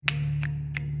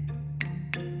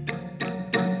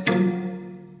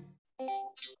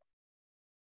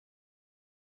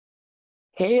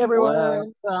Hey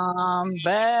everyone. Welcome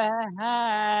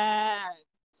back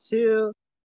to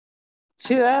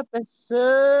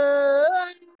episode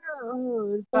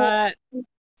 5.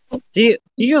 Do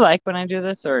you like when I do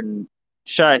this, or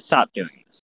should I stop doing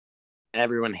this?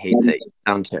 Everyone hates it. You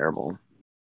sound terrible.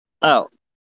 Oh,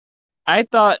 I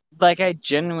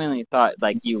genuinely thought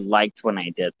you liked when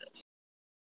I did this.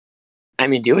 I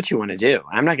mean, do what you want to do.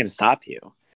 I'm not going to stop you.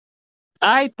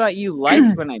 I thought you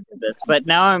liked when I did this, but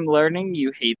now I'm learning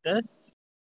you hate this.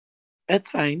 It's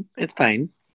fine. It's fine.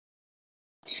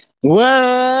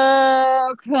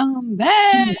 Welcome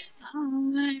back.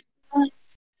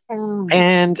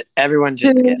 And everyone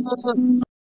just skip.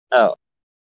 Oh,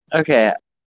 okay.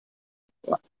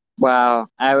 Wow,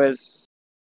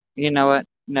 you know what?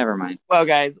 Never mind. Well,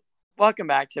 guys, welcome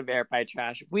back to Verified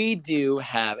Trash. We do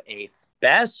have a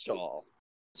special.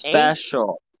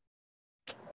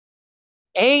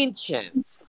 Ancient.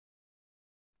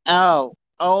 Oh,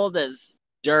 old as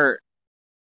dirt.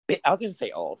 I was going to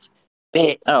say old.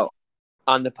 Big. Oh.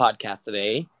 On the podcast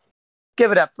today.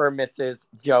 Give it up for Mrs.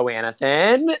 Joanna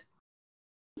Thin.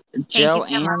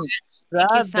 Joanne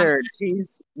Southard.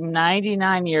 She's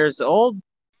 99 years old.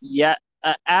 Yeah.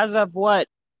 As of what?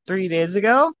 3 days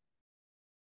ago?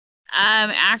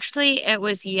 Actually, it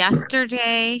was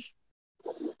yesterday.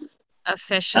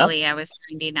 Officially, I was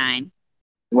 99.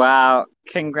 Wow.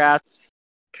 Congrats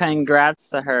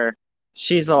to her.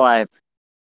 She's alive.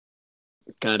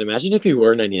 God, imagine if you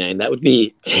were 99. That would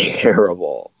be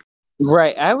terrible.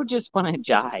 Right. I would just want to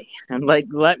die. And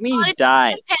let me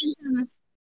die. Depends on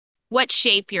what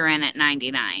shape you're in at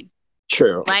 99.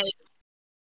 True.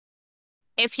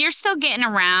 If you're still getting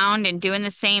around and doing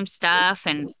the same stuff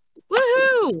and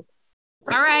woohoo!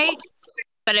 All right.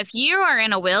 But if you are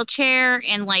in a wheelchair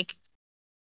in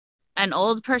an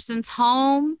old person's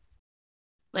home,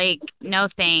 no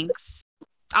thanks.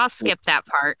 I'll skip that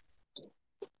part.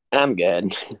 I'm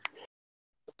good.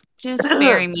 Just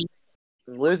bury me.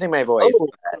 I'm losing my voice. Oh,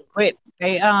 wait,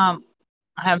 I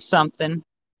have something.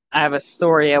 I have a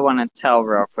story I want to tell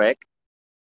real quick.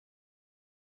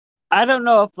 I don't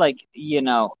know if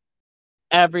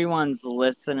everyone's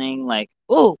listening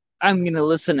oh, I'm going to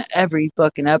listen to every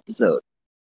fucking episode.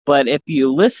 But if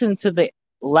you listen to the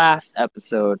last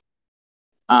episode,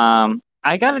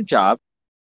 I got a job.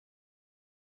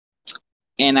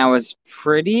 And I was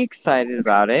pretty excited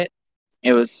about it.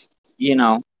 It was,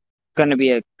 going to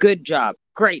be a good job,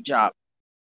 great job.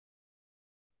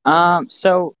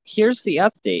 So here's the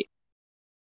update.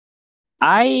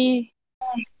 I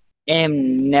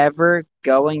am never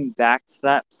going back to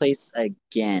that place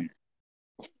again.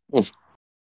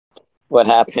 What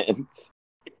happened?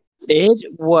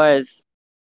 It was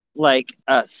like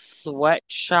a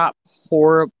sweatshop,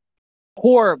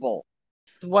 horrible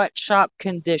sweatshop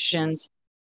conditions.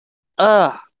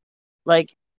 They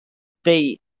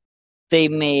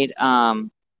made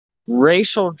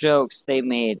racial jokes, they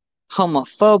made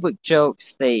homophobic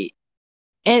jokes,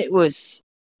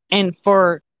 and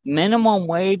for minimum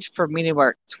wage for me to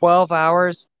work 12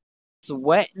 hours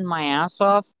sweating my ass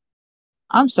off,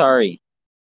 I'm sorry.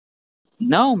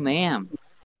 No, ma'am.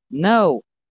 No.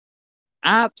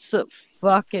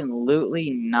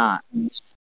 Absolutely not.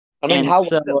 I mean,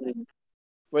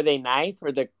 were they nice?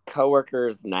 Were the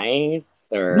coworkers nice?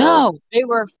 Or no, they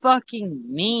were fucking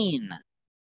mean.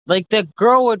 The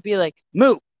girl would be like,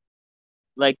 "Move."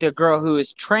 The girl who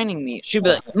was training me, she'd be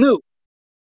like, "Move."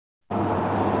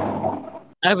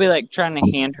 I'd be trying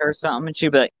to hand her something, and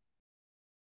she'd be like,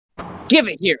 "Give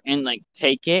it here," and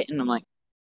take it, and I'm like,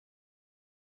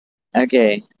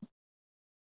 "Okay."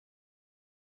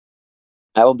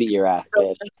 I will beat your ass,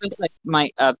 bitch. This was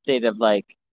my update of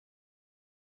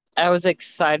I was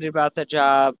excited about the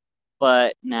job,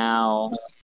 but now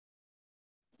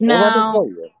it wasn't for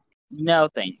you. No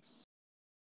thanks.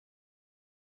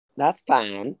 That's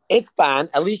fine. It's fine.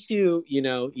 At least you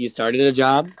started a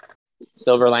job.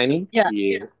 Silver lining. Yeah.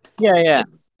 Yeah.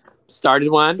 Started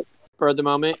one for the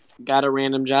moment. Got a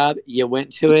random job. You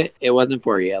went to it. It wasn't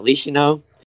for you. At least you can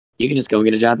just go and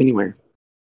get a job anywhere.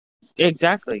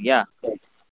 Exactly. Yeah.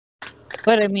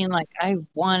 But I mean, I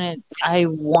wanted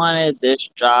this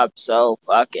job so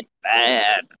fucking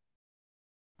bad.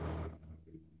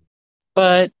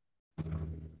 But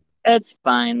it's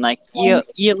fine. You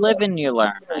live and you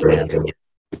learn, I guess.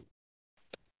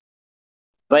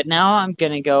 But now I'm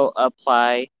gonna go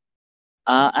apply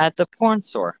at the porn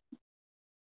store.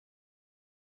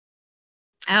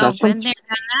 Oh, been there,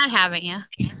 done that, haven't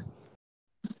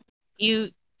you?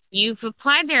 You've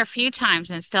applied there a few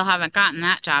times and still haven't gotten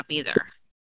that job either.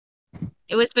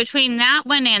 It was between that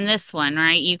one and this one,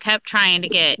 right? You kept trying to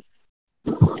get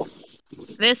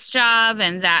this job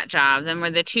and that job. Them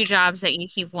were the two jobs that you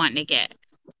keep wanting to get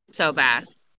so bad.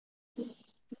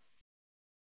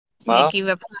 Well, Like you've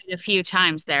applied a few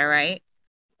times there, right?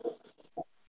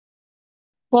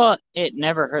 well, it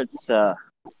never hurts to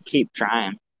keep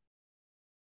trying.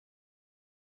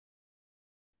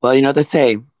 Well, you know what they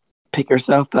say. Pick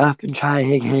yourself up and try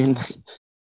again.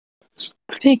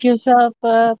 Pick yourself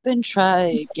up and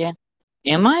try again.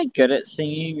 Am I good at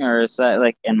singing, or is that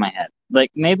like in my head?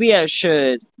 Like maybe I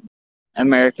should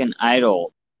American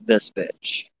Idol this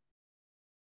bitch.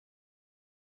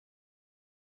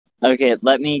 Okay,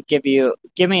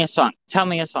 give me a song. Tell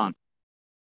me a song.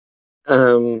 I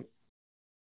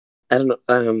don't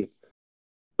know.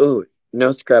 Ooh,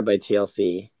 No Scrub by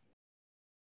TLC.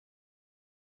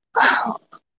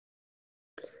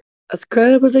 A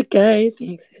scrub was a guy.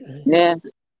 Yeah.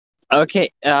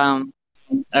 Okay.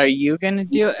 Are you gonna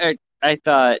do it? Or I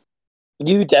thought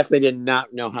You definitely did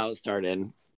not know how it started.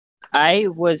 I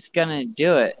was gonna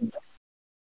do it.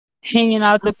 Hanging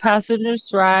out the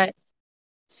passenger's right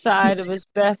side of his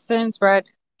best friend's right,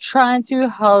 trying to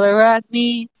holler at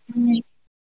me.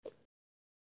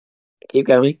 Keep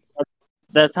going.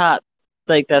 That's hot.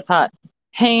 Like that's hot.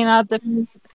 Hanging out the.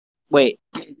 Wait,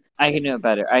 I can do it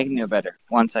better.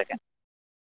 1 second.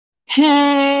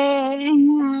 Hanging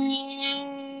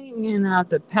out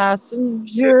the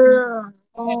passenger.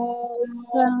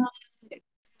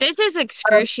 This is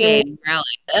excruciating, really.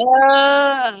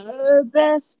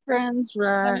 Best friends,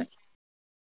 right?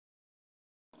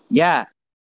 Yeah,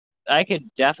 I could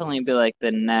definitely be like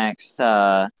the next.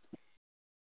 I'm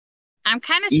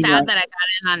kind of You know- sad that I got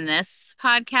in on this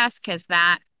podcast because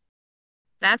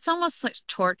that's almost like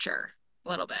torture a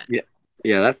little bit.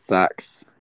 Yeah, that sucks.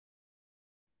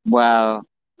 Wow,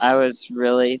 I was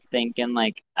really thinking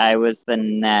like I was the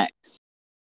next,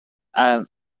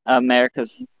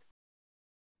 America's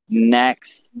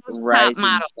next rising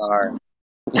model. star.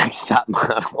 Next top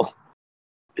model.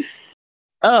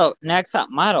 Oh, next top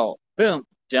model. Boom,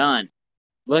 done.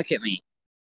 Look at me.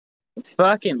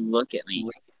 Fucking look at me.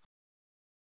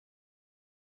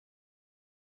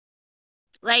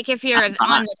 Like if you're on the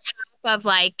top of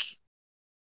like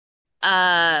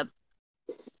a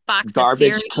box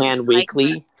Garbage of cereal, Can like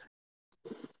Weekly.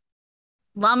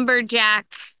 Lumberjack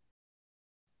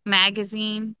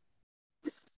magazine.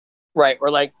 Right,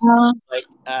 or like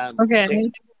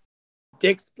Okay.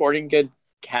 Dick's Sporting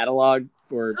Goods catalog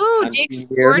for Ooh, hunting Dick's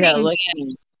gear. Sporting Yeah, look at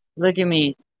me. Look at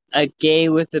me. A gay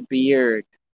with a beard.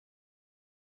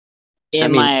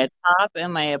 Am I a top?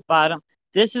 Am I a bottom?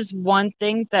 This is one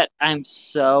thing that I'm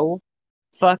so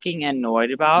fucking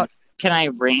annoyed about. Can I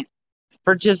rant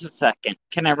for just a second?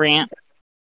 Can I rant?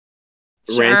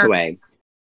 Rant Sure. away.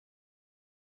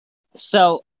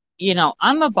 So,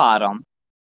 I'm a bottom.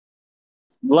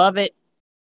 Love it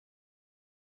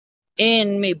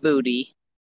in me booty.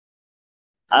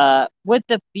 With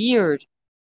the beard,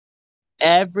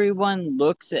 everyone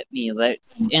looks at me like,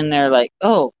 and they're like,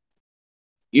 "Oh,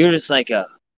 you're just like a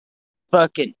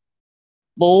fucking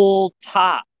bull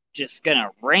top, just gonna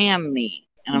ram me."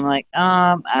 And I'm like,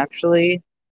 actually,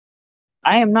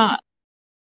 I am not.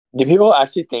 Do people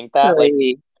actually think that? Like,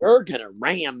 Really. you're gonna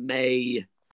ram me.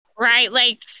 Right?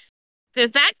 Like,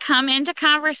 does that come into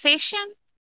conversation?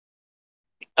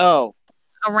 Oh,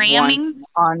 A ramming?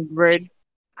 100%.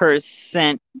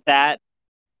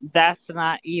 That's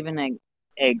not even an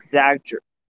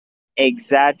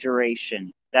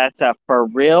exaggeration. That's a for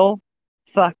real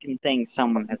fucking thing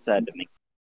someone has said to me.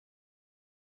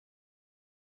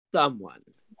 Someone.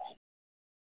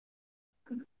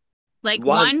 Like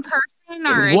One- one person,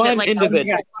 or is one it like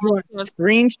individual. You want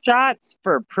screenshots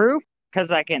for proof?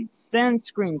 Because I can send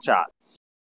screenshots.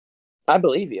 I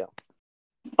believe you.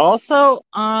 Also,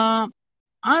 I'm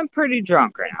pretty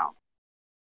drunk right now.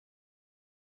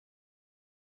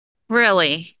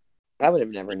 Really? I would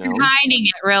have never known. You're hiding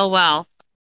it real well.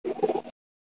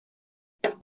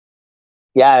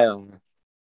 Yeah.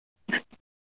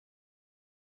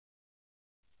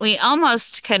 We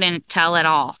almost couldn't tell at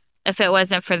all if it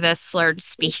wasn't for the slurred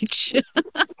speech.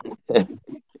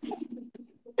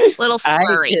 Little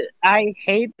slurry. I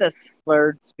hate the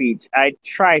slurred speech. I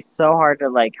try so hard to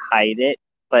like hide it,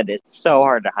 but it's so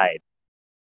hard to hide.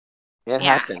 It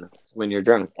Yeah. happens when you're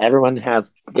drunk. Everyone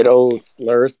has good old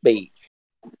slur speech.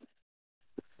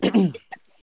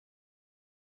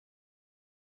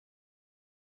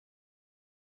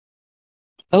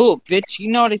 Oh, bitch,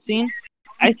 you know what I seen?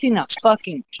 I seen a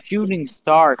fucking shooting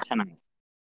star tonight.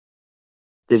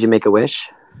 Did you make a wish?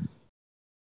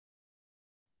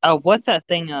 Oh, what's that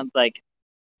thing of like,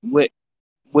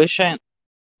 wish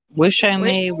Wish I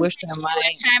Wish, may, wish I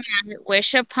might.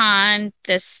 wish upon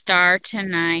the star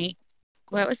tonight.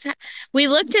 What was that? We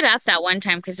looked it up that one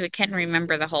time because we couldn't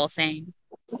remember the whole thing.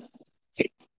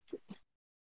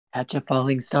 Catch a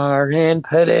falling star and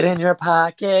put it in your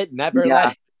pocket. Never Yeah.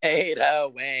 let it fade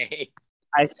away.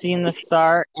 I seen the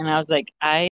star and I was like,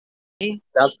 I That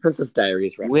was Princess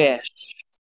Diaries reference. wish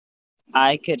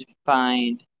I could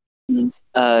find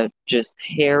a just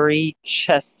hairy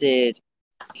chested,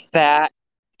 fat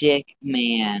dick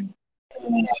man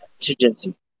to just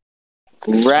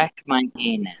wreck my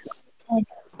anus.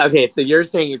 Okay, so you're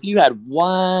saying if you had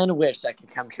one wish that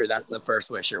could come true, that's the first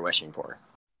wish you're wishing for.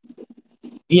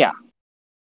 Yeah.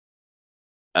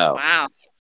 Oh. Wow.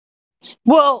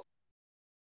 Well,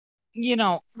 you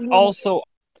know, also,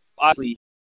 obviously,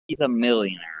 he's a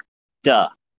millionaire. Duh.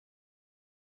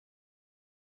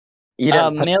 You A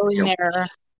didn't put millionaire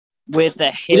with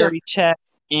a hairy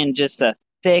chest and just a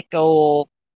thick,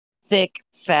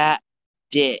 fat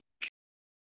dick.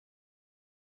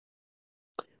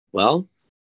 Well,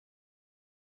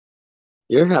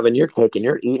 you're having your cake and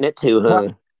you're eating it too, huh?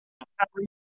 How are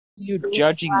you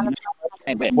judging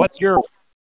me? What's your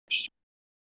wish?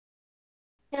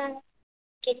 I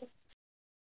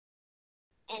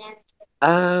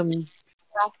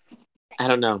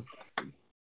don't know.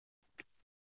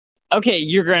 Okay,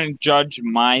 you're gonna judge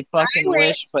my fucking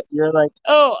wish, but you're like,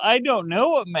 oh, I don't know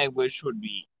what my wish would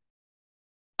be.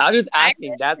 I was just I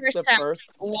asking. wish That's for the some first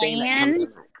thing that comes to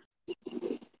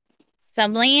mind.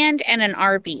 some land and an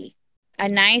RV. A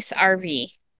nice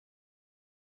RV.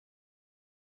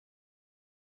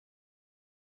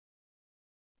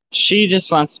 She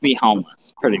just wants to be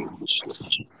homeless, pretty much.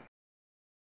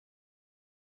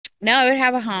 No, I would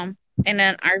have a home and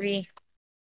an RV.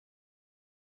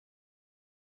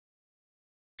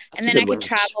 And then I could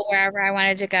travel wherever I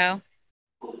wanted to go.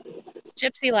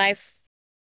 Gypsy life.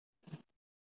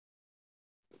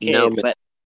 Okay, No, but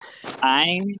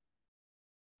I'm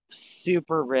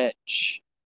super rich,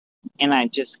 and I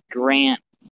just grant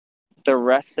the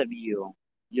rest of you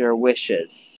your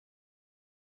wishes.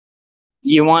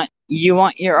 You want your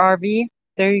RV?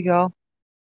 There you go.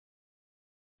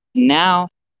 Now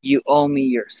you owe me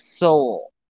your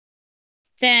soul.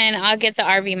 Then I'll get the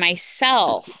RV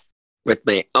myself. with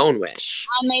my own wish.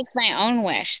 I'll make my own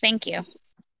wish. Thank you.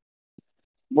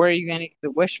 Where are you gonna get the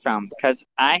wish from? Because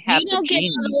I have You the don't get genie.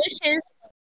 all the wishes.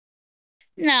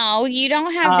 No, you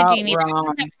don't have the genie. That's Wrong.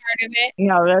 not part of it.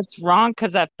 No, that's wrong.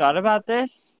 Because I've thought about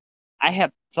this. I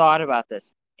have thought about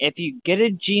this. If you get a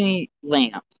genie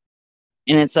lamp,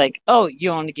 and it's like, oh,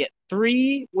 you only get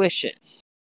 3 wishes.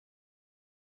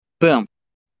 Boom.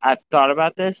 I've thought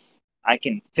about this. I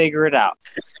can figure it out.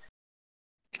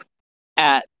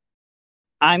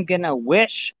 I'm gonna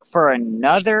wish for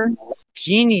another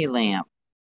genie lamp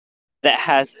that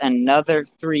has another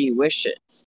 3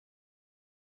 wishes.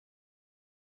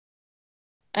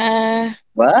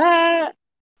 What?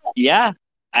 Yeah,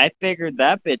 I figured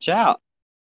that bitch out.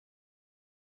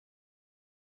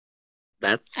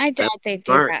 That's I doubt they do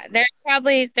smart. that.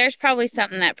 There's probably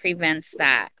something that prevents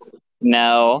that.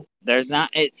 No, there's not.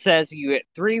 It says you get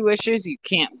 3 wishes. You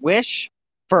can't wish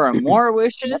for more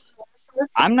wishes.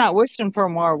 I'm not wishing for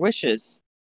more wishes.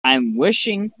 I'm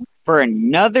wishing for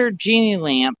another genie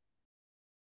lamp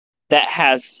that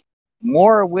has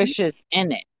more wishes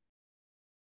in it.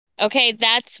 Okay,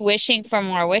 that's wishing for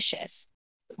more wishes.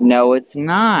 No, it's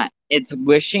not. It's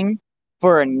wishing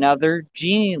for another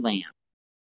genie lamp.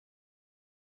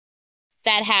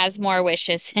 That has more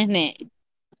wishes in it.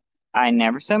 I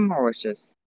never said more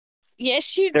wishes.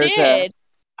 Yes, you There's did.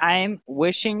 I'm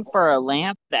wishing for a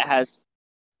lamp that has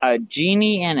a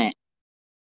genie in it.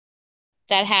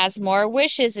 That has more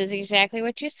wishes is exactly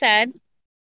what you said.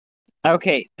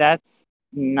 Okay, that's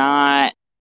not.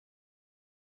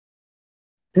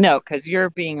 No, because you're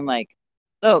being like,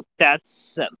 oh,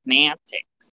 that's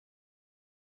semantics.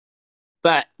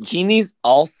 But genies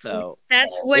also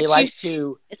That's what they you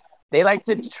like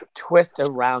said. to twist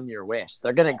around your wish.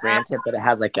 They're gonna grant it, but it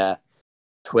has like a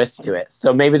twist to it.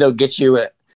 So maybe they'll get you a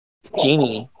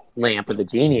genie lamp with a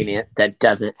genie in it that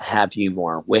doesn't have you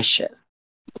more wishes.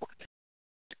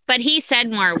 But he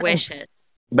said more wishes.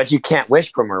 But you can't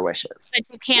wish for more wishes. But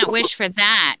you can't wish for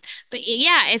that. But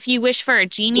yeah, if you wish for a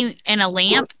genie and a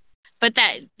lamp, but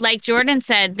that, like Jordan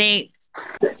said,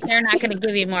 they're not going to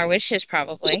give you more wishes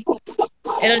probably.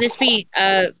 It'll just be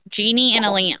a genie and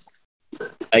a lamp.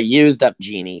 A used up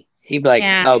genie. He'd be like,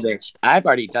 Yeah. oh, bitch, I've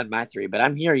already done my 3, but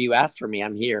I'm here. You asked for me.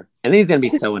 I'm here. And he's going to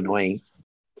be so annoying.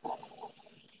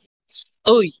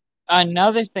 Oh,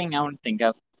 another thing I want to think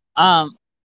of.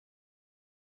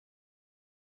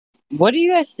 What do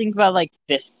you guys think about like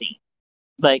fisting?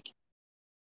 like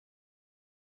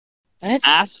What?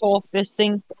 asshole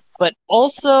fisting, but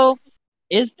also,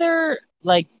 is there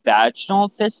like vaginal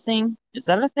fisting? Is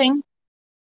that a thing?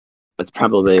 That's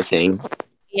probably a thing.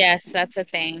 Yes, that's a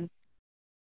thing.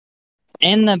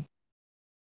 In the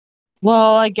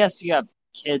well, I guess you have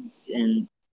kids and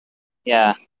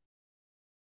yeah.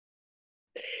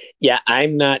 Yeah,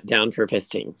 I'm not down for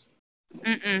fisting.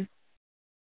 Mm-mm.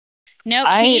 Nope, to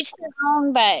I each their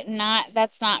own, but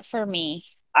that's not for me.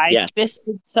 Yeah.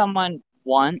 fisted someone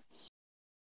once,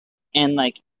 and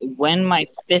like when my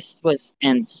fist was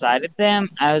inside of them,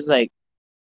 I was like,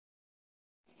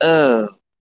 "Oh,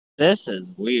 this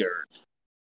is weird.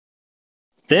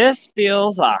 This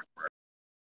feels awkward."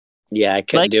 Yeah, I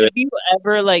couldn't Like, do have it. you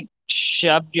ever like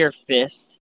shoved your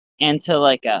fist into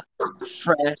like a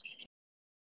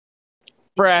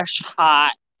fresh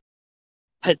hot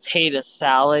potato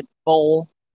salad bowl?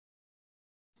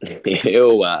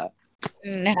 Ew.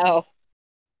 No.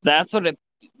 That's what it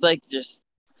like, just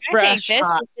I think fresh this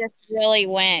hot. just really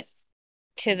went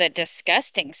to the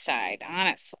disgusting side,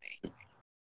 honestly.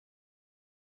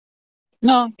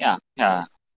 No, yeah,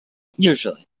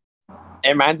 usually. It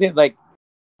reminds me of like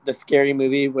the scary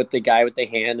movie with the guy with the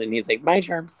hand, and he's like, "My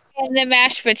germs." And the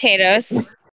mashed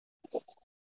potatoes.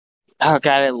 Oh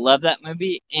god, I love that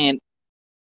movie. And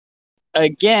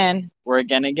again, we're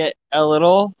gonna get a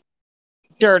little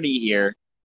dirty here.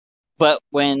 But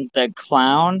when the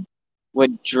clown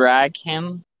would drag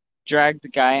the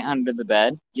guy under the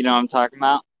bed, you know what I'm talking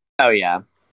about? Oh yeah.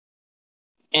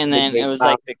 And The then it gay was clown.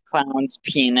 like the clown's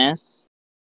penis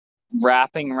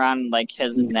wrapping around like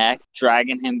his neck,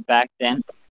 dragging him back in.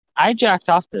 I jacked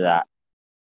off to that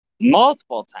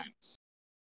multiple times.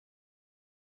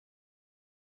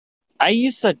 I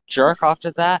used to jerk off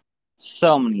to that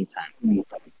so many times.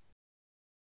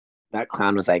 That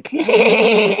clown was like,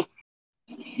 Yeah,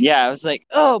 I was like,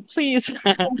 oh, please,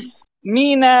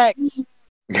 me next.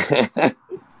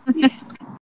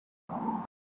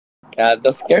 God,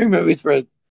 those scary movies were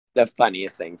the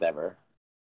funniest things ever.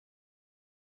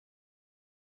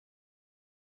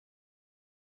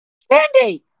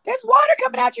 Sandy, there's water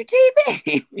coming out your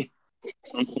TV.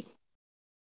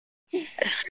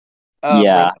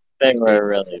 Yeah, they my were favorite.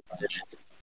 really funny.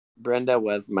 Brenda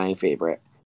was my favorite.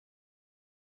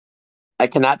 I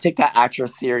cannot take that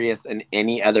actress serious in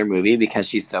any other movie because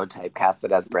she's so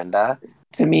typecasted as Brenda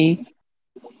to me.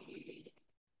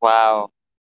 Wow.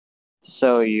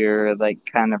 So you're like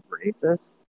kind of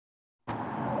racist?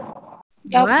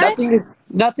 Nope, What?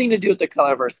 nothing to do with the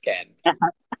color of her skin.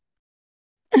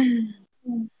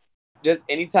 Just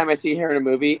anytime I see her in a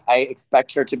movie, I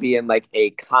expect her to be in like a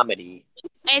comedy.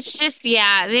 It's just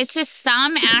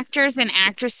some actors and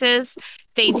actresses,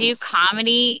 they do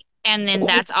comedy and then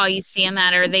that's all you see them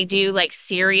at, or they do like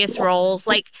serious roles,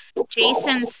 like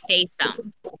Jason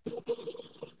Statham.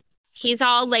 He's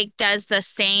all like does the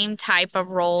same type of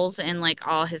roles in like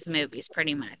all his movies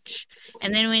pretty much.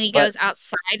 And then when he But goes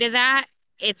outside of that,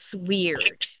 it's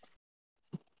weird.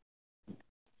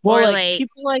 well, Or like like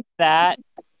people like that,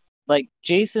 like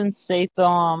Jason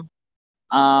Statham,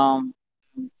 um,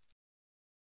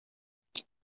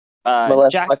 Melissa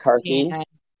Jack McCarthy. Chan,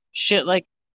 shit like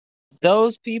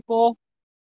those people,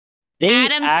 they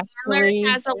Adam Sandler actually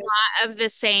has a lot of the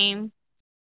same.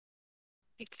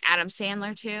 Like Adam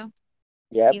Sandler too.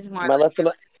 Yep. He's more Melissa.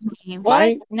 like what?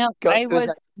 My No, go I was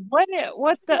what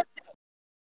the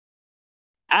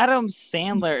Adam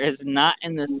Sandler is not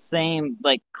in the same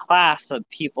like class of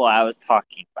people I was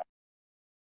talking about.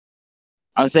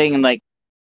 I was saying like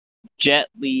Jet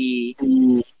Li,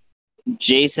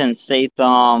 Jason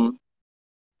Statham,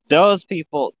 those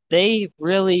people, they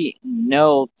really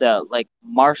know the like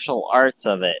martial arts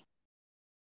of it.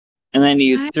 And then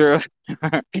you What? threw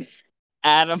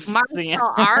Adam Martial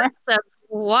Sandler. arts of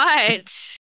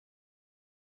what?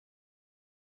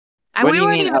 And What we do you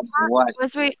weren't mean even of what?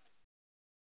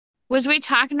 was we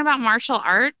talking about martial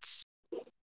arts?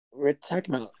 We're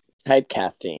talking about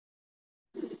typecasting.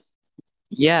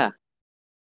 Yeah.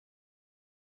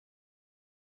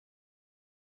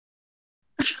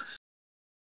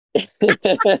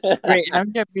 Wait,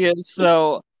 I'm confused.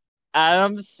 So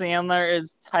Adam Sandler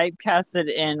is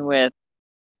typecasted in with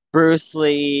Bruce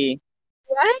Lee.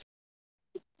 What?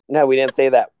 No, we didn't say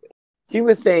that. He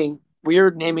was saying we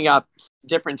were naming off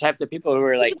different types of people who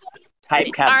were like Are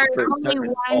typecasted for only certain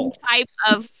one roles. type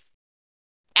of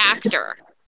actor.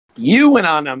 You went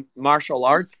on a martial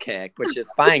arts kick, which is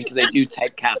fine because they do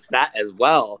typecast that as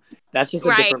well. That's just a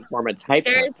Right. different form of There's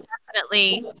typecasting.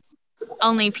 definitely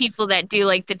only people that do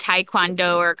like the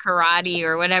taekwondo or karate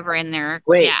or whatever in there.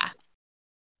 Wait. Yeah.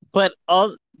 But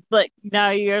also, like, now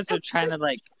you guys are trying to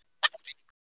like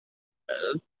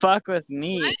fuck with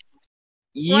me. What?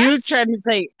 You What? tried to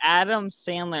say Adam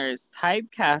Sandler is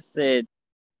typecasted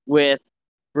with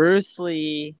Bruce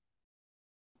Lee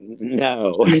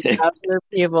No. and other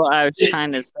people I was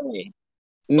trying to say.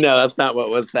 No, that's not what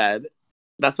was said.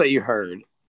 That's what you heard.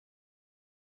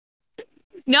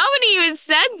 Nobody even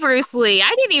said Bruce Lee.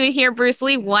 I didn't even hear Bruce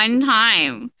Lee one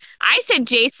time. I said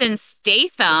Jason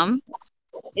Statham.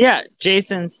 Yeah,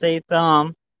 Jason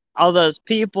Statham, all those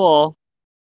people.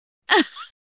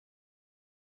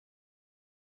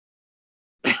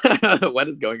 What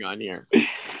is going on here?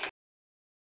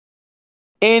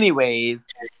 Anyways,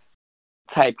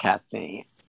 typecasting.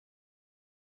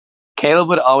 Caleb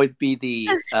would always be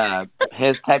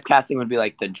his typecasting would be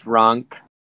like the drunk.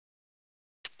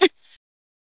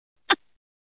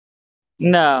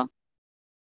 No.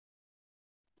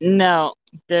 No,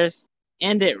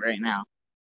 end it right now.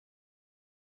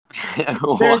 There's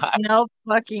Why? no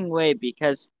fucking way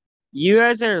because you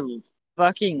guys are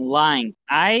fucking lying.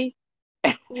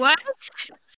 What?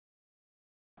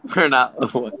 We're not.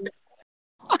 What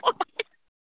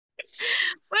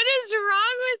is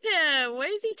wrong with him? What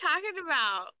is he talking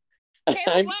about?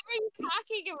 Caleb, I'm, what are you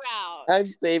talking about? I'm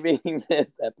saving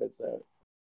this episode.